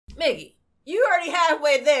Mickey, you already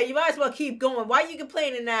halfway there. You might as well keep going. Why are you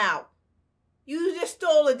complaining now? You just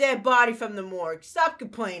stole a dead body from the morgue. Stop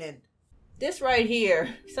complaining. This right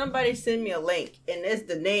here, somebody sent me a link, and it's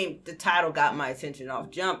the title got my attention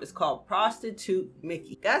off jump. It's called Prostitute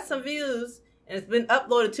Mickey. Got some views, and it's been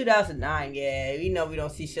uploaded 2009. Yeah, we know we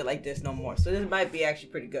don't see shit like this no more. So this might be actually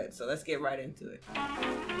pretty good. So let's get right into it.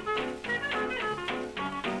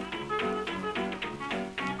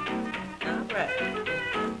 All right.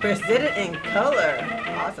 Presented in color.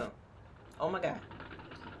 Awesome. Oh my God.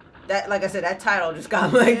 That, like I said, that title just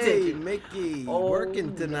got my attention. Hey, Mickey,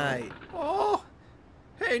 working tonight. Oh,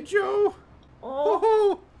 hey, Joe.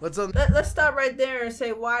 Oh, what's on? Let's stop right there and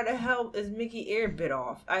say, why the hell is Mickey ear bit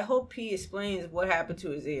off? I hope he explains what happened to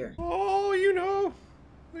his ear. Oh, you know,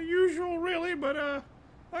 the usual, really. But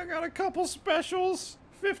I got a couple specials.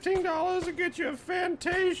 $15 will get you a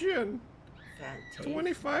Fantasian.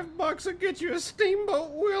 $25 will get you a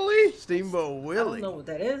Steamboat Willie. Steamboat Willie? I don't know what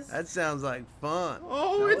that is. That sounds like fun.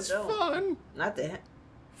 Oh, no, it's fun. Not that.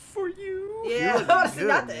 For you. Yeah, I want to see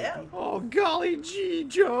not that. Oh, golly gee,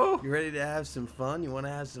 Joe. You ready to have some fun? You want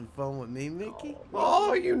to have some fun with me, Mickey?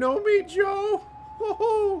 Oh, you know me, Joe.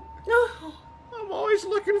 Oh, I'm always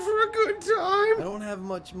looking for a good time. I don't have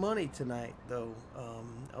much money tonight, though.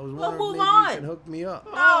 I was Well, wondering move maybe on. you can hook me up.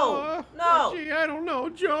 No. Gee, I don't know,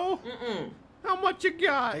 Joe. How much you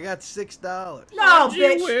got? I got $6. No, gee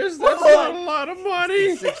bitch. whiz, that's not a lot of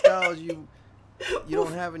money. $6 you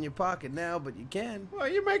don't have in your pocket now, but you can. Well,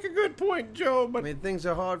 you make a good point, Joe, but... I mean, things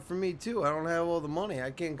are hard for me, too. I don't have all the money.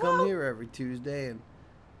 I can't come here every Tuesday and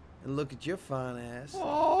look at your fine ass.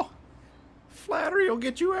 Oh, flattery will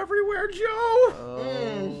get you everywhere, Joe.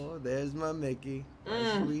 Oh, there's my Mickey.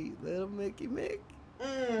 My sweet little Mickey Mick.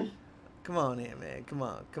 Come on in, man. Come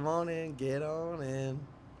on. Come on in. Get on in.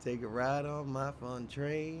 Take a ride on my fun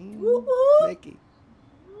train. Woo-hoo. Mickey.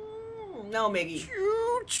 No, Mickey.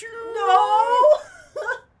 Choo choo. No.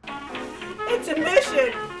 Intermission.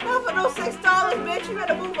 Not for no $6, bitch. You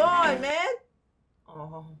better move on, man.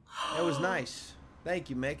 Oh. That was nice. Thank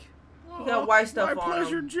you, Mick. You got white stuff My on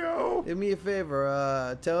pleasure, him. Joe. Do me a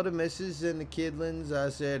favor. Tell the missus and the kidlings I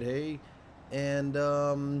said hey. And,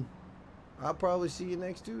 I'll probably see you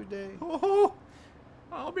next Tuesday. Oh,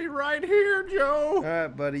 I'll be right here, Joe. All right,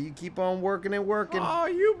 buddy. You keep on working and working. Oh,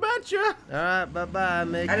 you betcha. All right, bye-bye,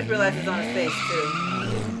 Mick. I just realized it's on his face, too.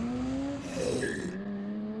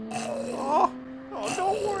 Oh,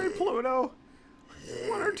 don't worry, Pluto.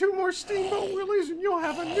 1 or 2 more Steamboat Willies and you'll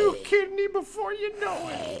have a new kidney before you know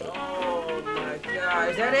it. Oh, my God.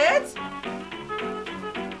 Is that it?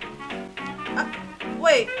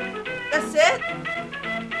 Wait. That's it?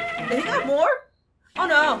 He got more? Oh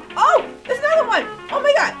no. Oh, there's another one. Oh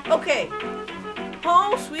my God. Okay.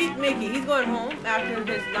 Home sweet Mickey. He's going home after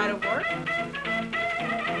his night of work.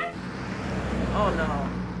 Oh no.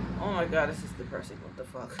 Oh my God, this is depressing. What the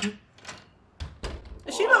fuck?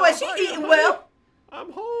 She look like she eating well.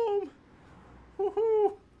 I'm home.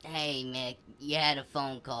 Woohoo. Hey, Mick, you had a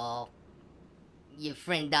phone call. Your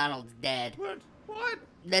friend Donald's dead. What?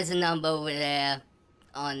 There's a number over there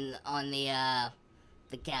on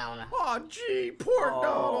the counter. Oh, gee, poor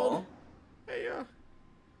Donald.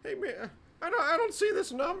 Hey, man, I don't see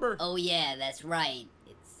this number. Oh yeah, that's right.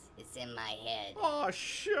 It's in my head. Oh,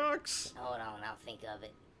 shucks. Hold on, I'll think of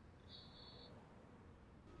it.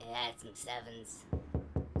 It had some 7s.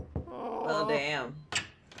 Oh. Well, damn.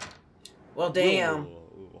 Well, damn.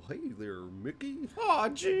 Hey there, Mickey. Oh,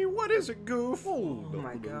 gee, what is it, Goof? Oh,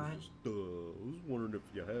 my God. I was wondering if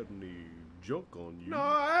you had any junk on you. No,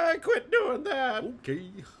 I quit doing that. Okay.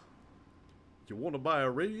 You want to buy a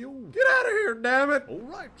radio? Get out of here, damn it. All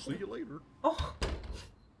right, see you later. Oh.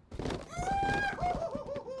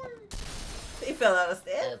 He fell out of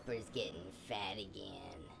stairs. Oprah's getting fat again.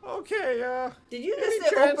 Okay, Did you any just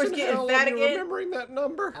say chance Oprah's in getting hell fat of you again? remembering that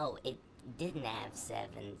number? Oh, it didn't have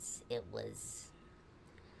 7s. It was...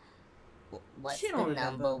 What's She the don't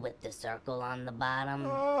number remember. with the circle on the bottom?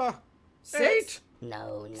 6?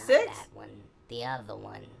 No, not 6? that one. The other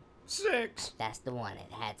one. 6. That's the one.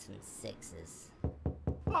 It had some 6s.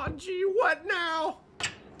 Oh, gee, what now?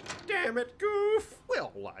 Damn it, Goof.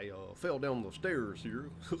 Well, I fell down the stairs here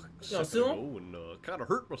sue him? and kind of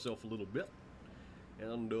hurt myself a little bit.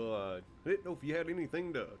 And I didn't know if you had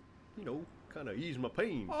anything to, kind of ease my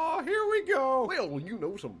pain. Oh, here we go. Well,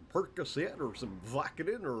 some Percocet or some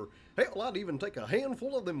Vicodin, or hell, I'd even take a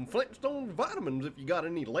handful of them Flintstone vitamins if you got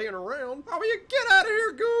any laying around. Oh, will you get out of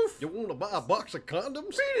here, Goof? You want to buy a box of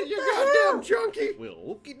condoms? Beat it, you goddamn junkie. Well,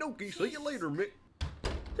 okie dokie. See you later, Mick.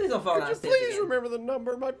 Please don't fall Could down you the stairs please again. remember the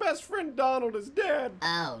number? My best friend Donald is dead.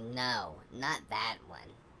 Oh, no. Not that one.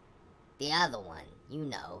 The other one. You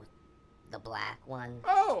know, the black one.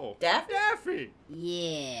 Oh, Daffy? Daffy.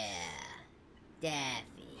 Yeah,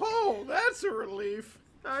 Daffy. Oh, that's a relief.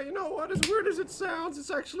 You know what? As weird as it sounds,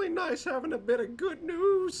 it's actually nice having a bit of good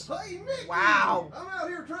news. Hey, Mickey! Wow. I'm out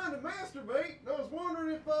here trying to masturbate, and I was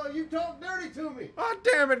wondering if you talk dirty to me. Ah,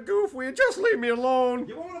 damn it, Goof. Will you just leave me alone?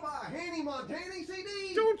 You want to buy a Hanny Montana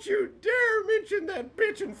CD? Don't you dare mention that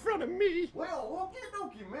bitch in front of me. Well, okie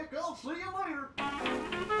dokie, Mick. I'll see you later.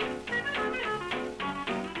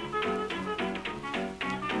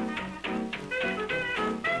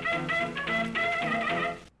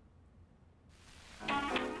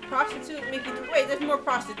 Prostitute Mickey. Wait, there's more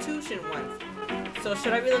prostitution ones. So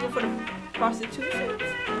should I be looking for the prostitutions?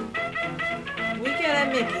 Weekend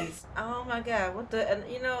at Mickey's. Oh my God, what the? And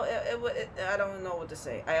you know, I don't know what to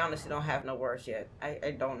say. I honestly don't have no words yet.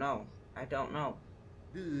 I don't know. I don't know.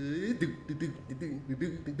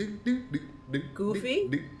 Goofy?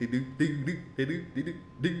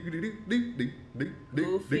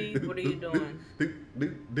 Goofy, what are you doing?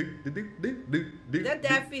 Is that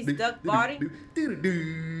Daffy's duck body?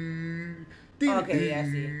 Okay, yeah, I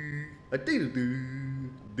see.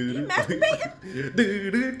 You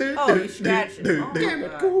masturbating? Oh, you scratching. Oh, Damn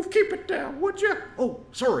it, Goof. Keep it down, would you? Oh,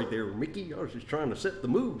 sorry there, Mickey. I was just trying to set the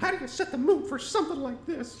mood. How do you set the mood for something like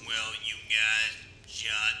this? Well, you guys,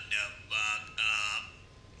 shut the fuck up.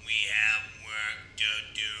 We have work to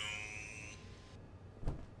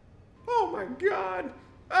do. Oh my God.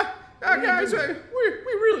 Guys, we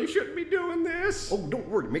really shouldn't be doing this. Oh, don't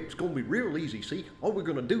worry, Mick. It's going to be real easy, see? All we're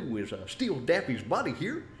going to do is steal Daffy's body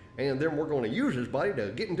here, and then we're going to use his body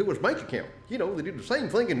to get into his bank account. You know, they did the same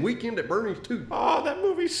thing in Weekend at Bernie's, too. Oh, that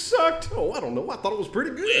movie sucked. Oh, I don't know. I thought it was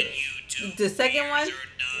pretty good. When you two The second one? are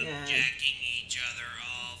done Yeah. jacking each other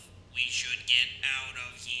off, we should get out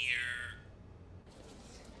of here.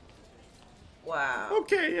 Wow.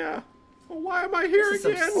 Okay, yeah. Well, why am I here This is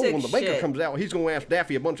some again? Oh, sick when the banker shit. comes out, he's going to ask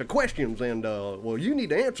Daffy a bunch of questions, and, well, you need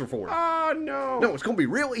to answer for him. Oh, no. No, it's going to be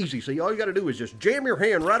real easy, see? All you got to do is just jam your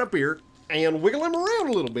hand right up here and wiggle him around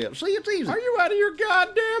a little bit. See, it's easy. Are you out of your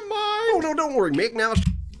goddamn mind? Oh, no, don't worry, Mick. Now it's...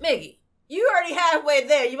 Mickey, you already halfway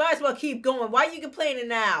there. You might as well keep going. Why are you complaining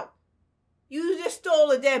now? You just stole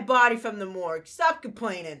a dead body from the morgue. Stop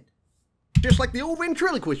complaining. just like the old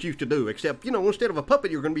ventriloquist used to do, except, you know, instead of a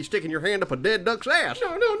puppet, you're going to be sticking your hand up a dead duck's ass.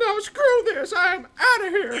 No, screw this. I am out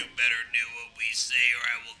of here. You better do what we say or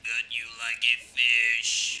I will gut you like a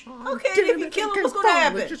fish. Okay, and if you kill him, what's gonna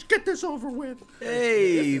happen? Let's just get this over with.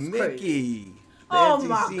 Hey, This is Mickey. Oh, Fancy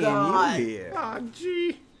my seeing God. you here. Ah,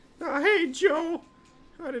 gee. Hey, Joe.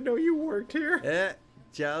 I didn't know you worked here.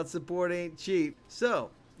 Child support ain't cheap.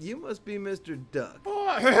 So, you must be Mr. Duck.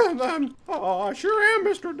 I sure am,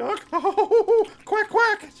 Mr. Duck. Oh, quack,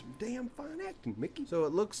 quack. Some damn fine acting, Mickey. So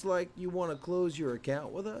it looks like you want to close your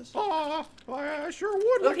account with us? I sure would.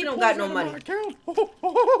 What if like he to don't close got no out of money? my account.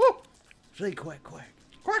 Say quack, quack.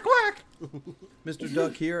 Quack, quack. Mr.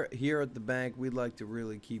 Duck, here at the bank, we'd like to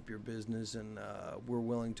really keep your business, and we're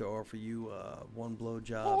willing to offer you one blow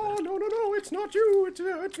job. Oh, no, it's not you.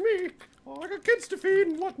 It's me. Oh, I got kids to feed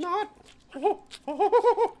and whatnot.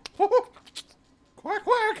 Quack,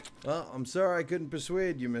 quack. Well, I'm sorry I couldn't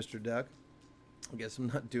persuade you, Mr. Duck. I guess I'm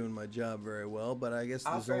not doing my job very well, but I guess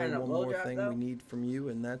there's Offering only a one more blowjob, thing though? we need from you,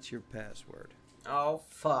 and that's your password. Oh,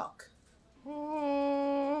 fuck.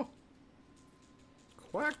 Oh.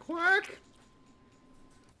 Quack, quack.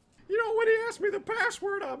 You know, when he asked me the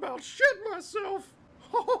password, I about shit myself.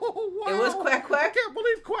 Oh, wow. It was quack, I quack? can't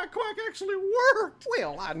believe quack, quack actually worked.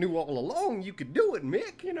 Well, I knew all along you could do it,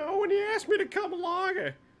 Mick. You know, when he asked me to come along,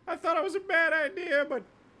 I thought it was a bad idea, but,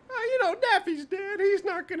 you know, Daffy's dead. He's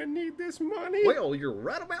not going to need this money. Well, you're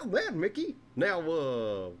right about that, Mickey. Now,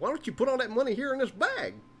 why don't you put all that money here in this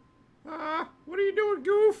bag? What are you doing,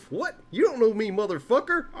 Goof? What? You don't know me,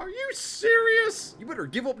 motherfucker. Are you serious? You better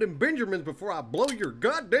give up them Benjamins before I blow your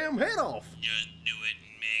goddamn head off. Just do it,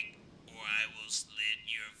 Mick, or I will slit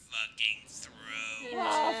your fucking throat.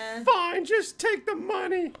 Yeah. Oh, fine. Just take the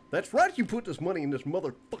money. That's right, you put this money in this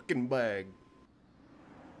motherfucking bag.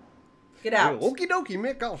 Get out. Well, okie dokie,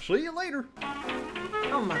 Mick. I'll see you later.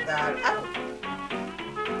 Oh my God.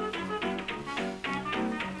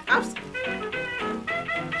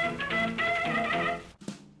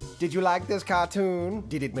 Did you like this cartoon?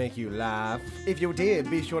 Did it make you laugh? If you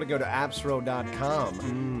did, be sure to go to appsro.com.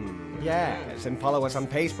 Yes, and follow us on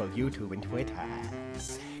Facebook, YouTube, and Twitter.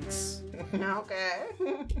 Sex. Okay.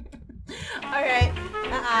 All right.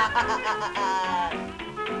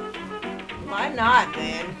 Why not,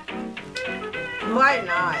 man? Why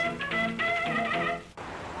not?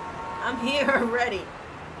 I'm here already.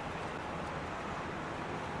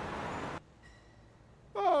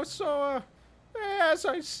 Oh, so, As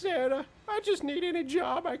I said, I just need any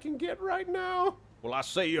job I can get right now. Well, I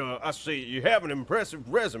say you have an impressive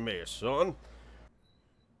resume, son.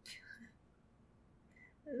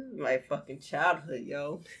 This is my fucking childhood,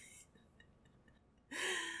 yo.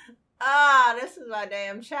 This is my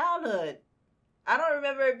damn childhood. I don't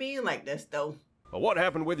remember it being like this, though. Well, what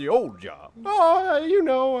happened with your old job?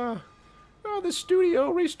 The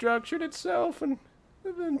studio restructured itself, and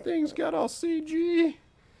then things got all CG.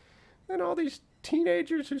 And all these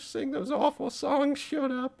teenagers who sing those awful songs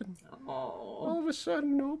showed up, and all of a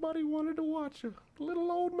sudden, nobody wanted to watch a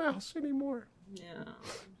little old mouse anymore. Yeah.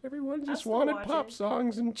 Everyone just wanted pop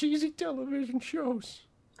songs and cheesy television shows.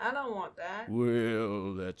 I don't want that.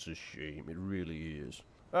 Well, that's a shame. It really is.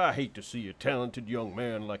 I hate to see a talented young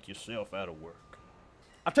man like yourself out of work.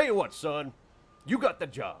 I'll tell you what, son. You got the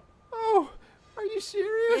job. Oh, are you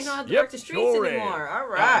serious? You don't have to work the streets anymore. All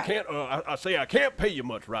right. I can't pay you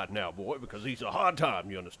much right now, boy, because it's a hard time,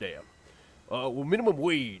 you understand. Will minimum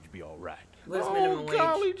wage be all right? What's minimum wage?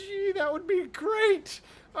 Golly gee, that would be great.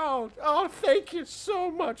 Oh, thank you so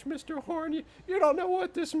much, Mr. Horn. You don't know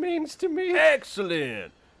what this means to me.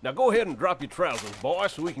 Excellent. Now go ahead and drop your trousers, boy,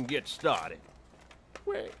 so we can get started.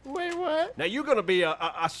 Wait, what? Now you're gonna be,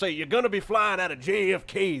 you're gonna be flying out of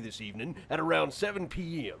JFK this evening at around 7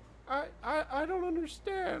 p.m. I don't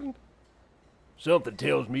understand. Something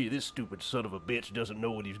tells me this stupid son of a bitch doesn't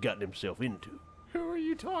know what he's gotten himself into. Who are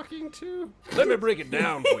you talking to? Let me break it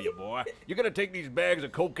down for you, boy. You're gonna take these bags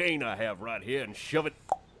of cocaine I have right here and shove it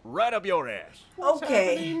right up your ass. What's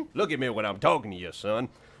happening? Look at me when I'm talking to you, son.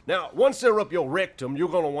 Now, once they're up your rectum, you're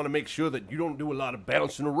gonna want to make sure that you don't do a lot of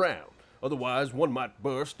bouncing around. Otherwise, one might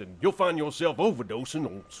burst and you'll find yourself overdosing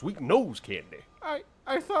on sweet nose candy.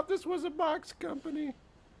 I thought this was a box company.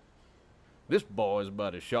 This boy's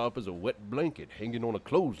about as sharp as a wet blanket hanging on a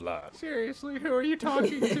clothesline. Seriously, who are you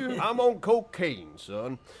talking to? I'm on cocaine,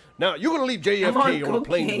 son. Now, you're gonna leave JFK on a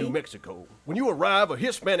plane to New Mexico. When you arrive, a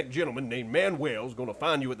Hispanic gentleman named Manuel's gonna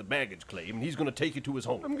find you at the baggage claim, and he's gonna take you to his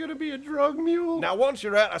home. I'm gonna be a drug mule? Now, once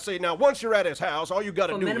you're at his house, all you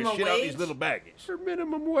gotta do is shit out these little baggies. For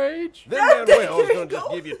minimum wage? Then Manuel's gonna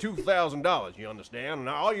just give you $2,000, you understand?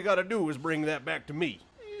 Now, all you gotta do is bring that back to me.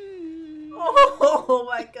 Oh,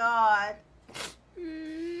 my God.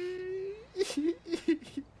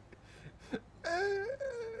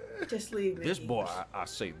 Just leave me. This boy,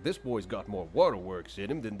 this boy's got more waterworks in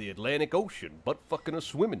him than the Atlantic Ocean, butt fucking a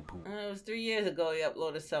swimming pool. It was 3 years ago he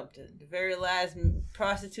uploaded something. The very last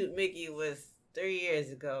prostitute Mickey was 3 years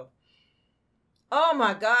ago. Oh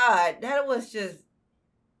my God, that was just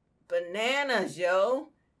bananas, yo.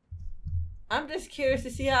 I'm just curious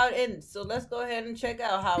to see how it ends, so let's go ahead and check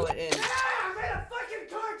out how it ends. I made a fucking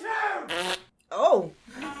cartoon! Oh.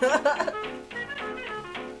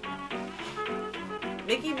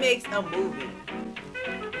 Mickey makes a movie.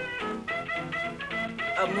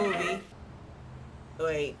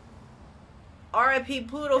 Wait. R.I.P.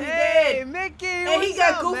 Pluto, he Hey, dead. Mickey, And he what's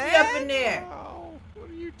got up, Goofy man? up in there. Oh, what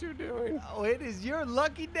are you two doing? Oh, it is your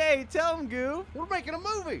lucky day. Tell him, Goof. We're making a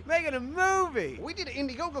movie. Making a movie. We did an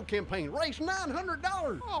Indiegogo campaign, raised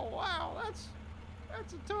 $900. Oh, wow,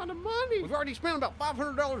 that's a ton of money. We've already spent about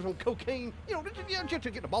 $500 on cocaine. You know, just to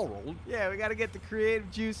get the ball rolling. Yeah, we got to get the creative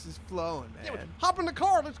juices flowing, man. Yeah, hop in the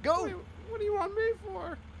car, let's go. Wait, what do you want me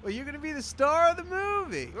for? Well, you're going to be the star of the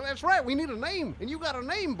movie. Well, that's right, we need a name, and you got a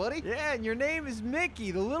name, buddy. Yeah, and your name is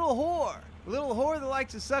Mickey, the little whore. The little whore that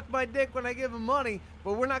likes to suck my dick when I give him money,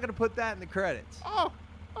 but we're not going to put that in the credits. Oh,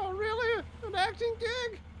 really? An acting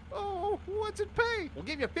gig? Oh, what's it pay? We'll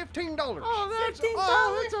give you $15. Oh,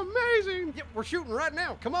 $15? that's amazing. Yep, we're shooting right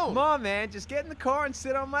now. Come on. Come on, man. Just get in the car and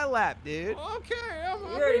sit on my lap, dude. Okay, I'm You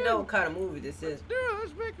already in. know what kind of movie this is. Dude,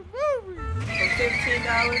 let's make a movie. For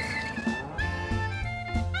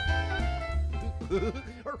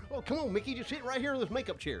 $15? Oh, come on, Mickey. Just sit right here in this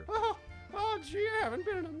makeup chair. Oh, gee, I haven't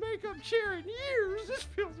been in a makeup chair in years. This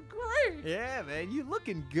feels great. Yeah, man. You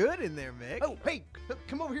looking good in there, Mick. Oh, hey,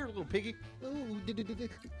 come over here, little piggy. Oh,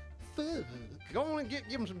 fuck. Go on and give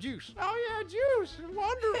him some juice. Oh, yeah, juice.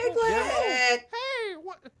 Wonderful. Piglet. Hey,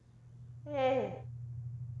 what?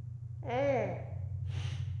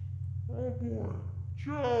 Oh boy.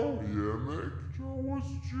 Joe. Yeah, Mick. Joe, what's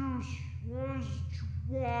juice?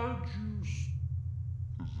 Why juice?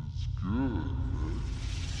 'Cause it's good, Mick.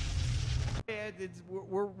 Yeah,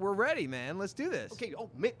 we're ready, man. Let's do this. Okay, oh,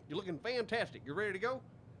 Mick, you're looking fantastic. You ready to go?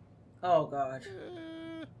 Oh, God.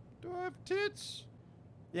 Do I have tits?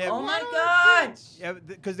 Yeah. Oh, we- my God. Yeah,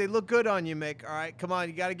 because they look good on you, Mick. All right, come on.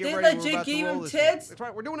 You got to get They ready. We're legit about to give roll him this tits? That's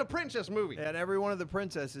right, we're doing a princess movie. thing. And every one of the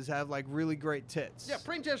princesses have like really great tits. Yeah,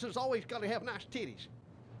 princesses always got to have nice titties.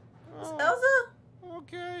 Oh. Elsa?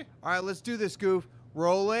 Okay. All right, let's do this, Goof.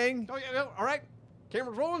 Rolling. Oh, yeah, all right.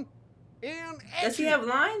 Camera's rolling. And action. Does he have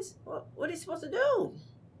lines? What are you supposed to do?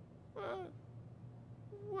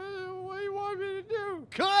 What do you want me to do?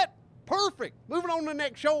 Cut. Perfect. Moving on to the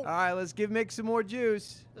next show. All right, let's give Mick some more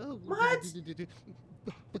juice. What?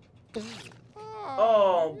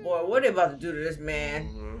 Oh boy, what are they about to do to this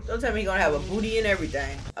man? Don't tell me he's gonna have a booty and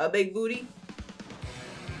everything. A big booty?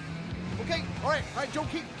 Okay, all right, Joe,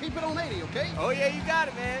 keep it on 80, okay? Oh yeah, you got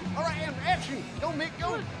it, man. All right, and action. Go, Mick,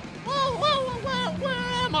 go. Where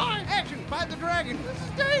am I? Action, fight the dragon. This is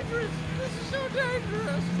dangerous. This is so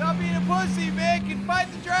dangerous. Stop being a pussy, Mick, and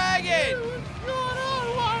fight the dragon. What's going on?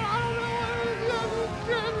 I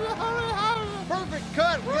don't know. Perfect,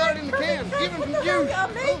 cut. We got it in the can. Give him some juice.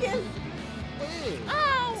 I'm making.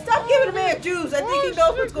 Ow. Stop giving the man juice. I think he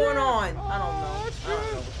knows what's going on. I don't know. Oh, I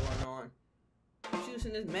don't know what's going on.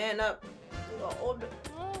 Juicing this man up.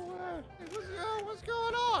 What's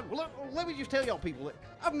going on? Well, let me just tell y'all people that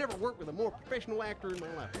I've never worked with a more professional actor in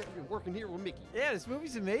my life. I've been working here with Mickey. Yeah, this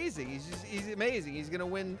movie's amazing. He's amazing. He's gonna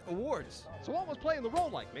win awards. So what was playing the role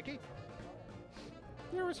like, Mickey?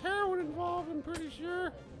 There was heroin involved, I'm pretty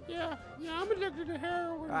sure. Yeah, I'm addicted to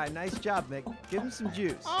heroin. All right, nice job, Mick. Give him some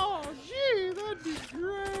juice. Oh, gee, that'd be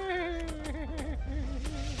great.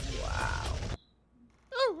 Wow.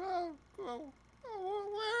 Oh,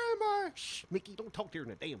 where am I? Shh, Mickey, don't talk during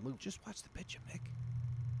the damn movie. Just watch the picture, Mick.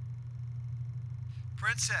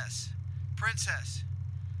 Princess,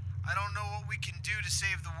 I don't know what we can do to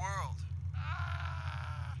save the world.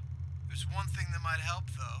 There's one thing that might help,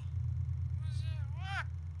 though. What?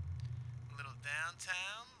 A little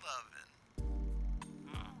downtown loving.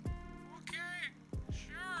 Okay,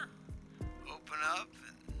 sure. Open up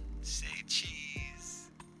and say cheese.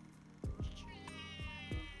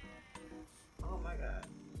 Oh my god.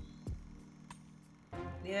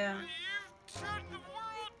 Yeah. You've turned the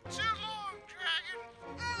world too long, Dragon.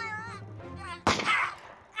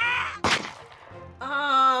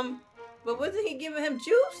 But wasn't he giving him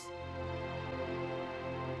juice?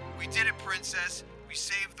 We did it, Princess. We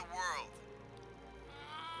saved the world.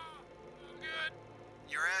 Good.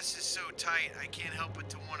 Your ass is so tight, I can't help but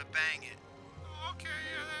to want to bang it. Okay,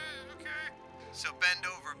 okay. So bend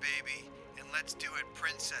over, baby, and let's do it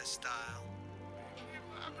princess style.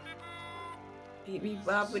 Beep beep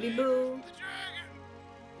boppity boo. The dragon.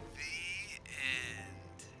 The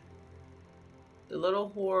end. The little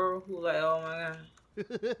whore who like, oh my god.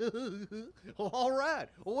 Well, all right.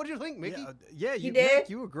 Well, what do you think, Mickey? Yeah, He did? Mick,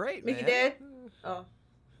 you were great, Mickey man. dead? Oh.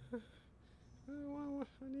 Well,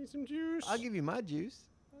 I need some juice. I'll give you my juice.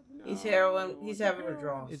 He's heroin. He's having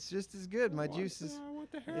withdrawals. It's just as good. My juice is. I want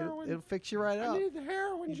the heroin. It'll fix you right I up. need the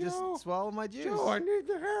heroin, You Joe. just swallow my juice. Joe, I need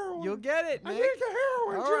the heroin. You'll get it, Mick. I need the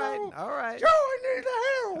heroin, All Joe. right, all right. Joe, I need the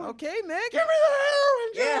heroin. Okay, Mick. Give me the heroin,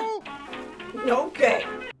 Joe. Okay.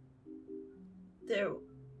 There.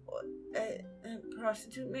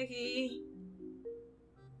 Prostitute Mickey.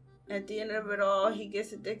 At the end of it all, he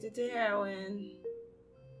gets addicted to heroin.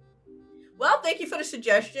 Well, thank you for the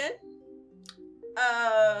suggestion.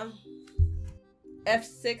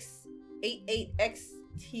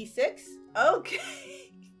 F688XT6.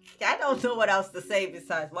 Okay. I don't know what else to say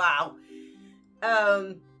besides wow.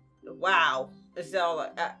 Wow. It's all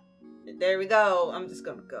like, there we go. I'm just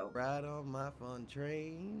gonna go. Ride on my fun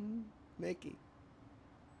train, Mickey.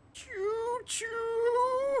 Choo choo.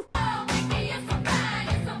 Oh, Mickey is the best.